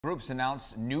Groups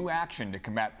announced new action to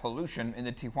combat pollution in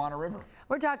the Tijuana River.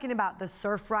 We're talking about the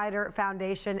Surfrider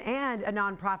Foundation and a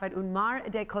nonprofit, Un Mar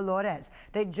de Colores.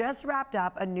 They just wrapped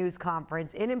up a news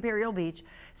conference in Imperial Beach.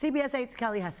 CBS 8's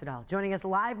Kelly Hessedal joining us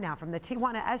live now from the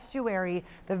Tijuana Estuary,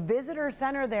 the visitor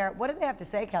center there. What do they have to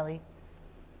say, Kelly?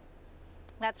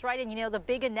 That's right. And you know, the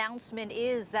big announcement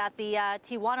is that the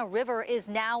Tijuana River is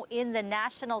now in the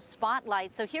national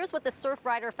spotlight. So here's what the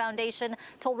Surfrider Foundation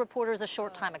told reporters a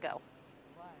short time ago.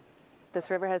 This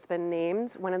river has been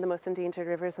named one of the most endangered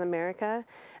rivers in America,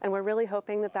 and we're really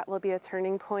hoping that that will be a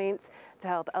turning point to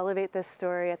help elevate this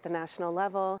story at the national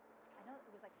level.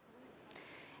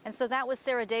 And so that was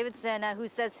Sarah Davidson, who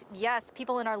says, yes,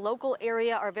 people in our local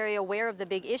area are very aware of the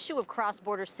big issue of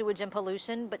cross-border sewage and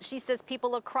pollution, but she says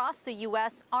people across the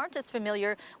U.S. aren't as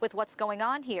familiar with what's going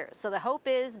on here. So the hope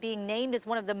is being named as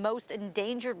one of the most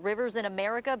endangered rivers in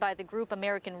America by the group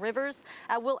American Rivers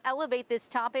will elevate this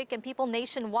topic, and people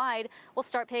nationwide will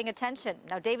start paying attention.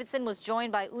 Now, Davidson was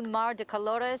joined by Un Mar de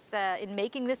Colores in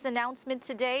making this announcement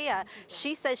today.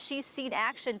 She says she's seen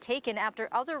action taken after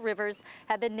other rivers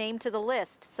have been named to the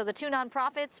list. So the two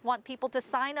nonprofits want people to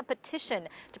sign a petition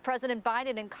to President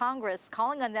Biden and Congress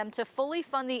calling on them to fully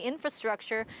fund the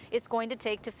infrastructure it's going to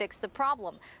take to fix the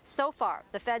problem. So far,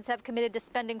 the feds have committed to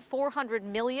spending $400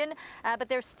 million, but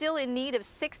they're still in need of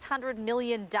 $600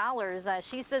 million.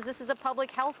 She says this is a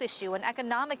public health issue, an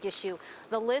economic issue.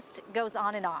 The list goes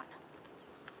on and on.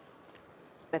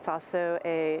 It's also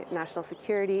a national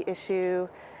security issue.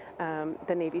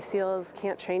 The Navy SEALs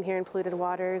can't train here in polluted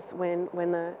waters when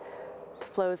the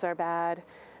flows are bad.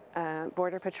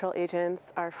 Border Patrol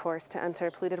agents are forced to enter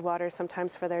polluted waters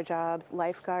sometimes for their jobs.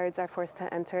 Lifeguards are forced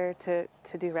to enter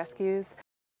to do rescues.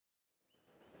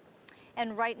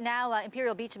 And right now,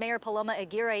 Imperial Beach Mayor Paloma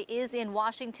Aguirre is in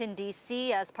Washington,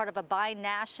 D.C. as part of a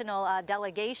binational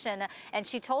delegation. And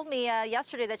she told me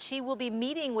yesterday that she will be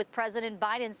meeting with President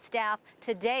Biden's staff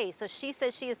today. So she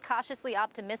says she is cautiously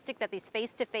optimistic that these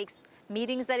face-to-face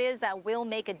meetings, will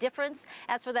make a difference.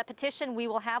 As for that petition, we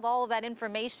will have all of that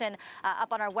information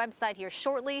up on our website here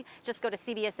shortly. Just go to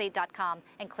CBS8.com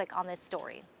and click on this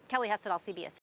story. Kelly Hessedal, CBS.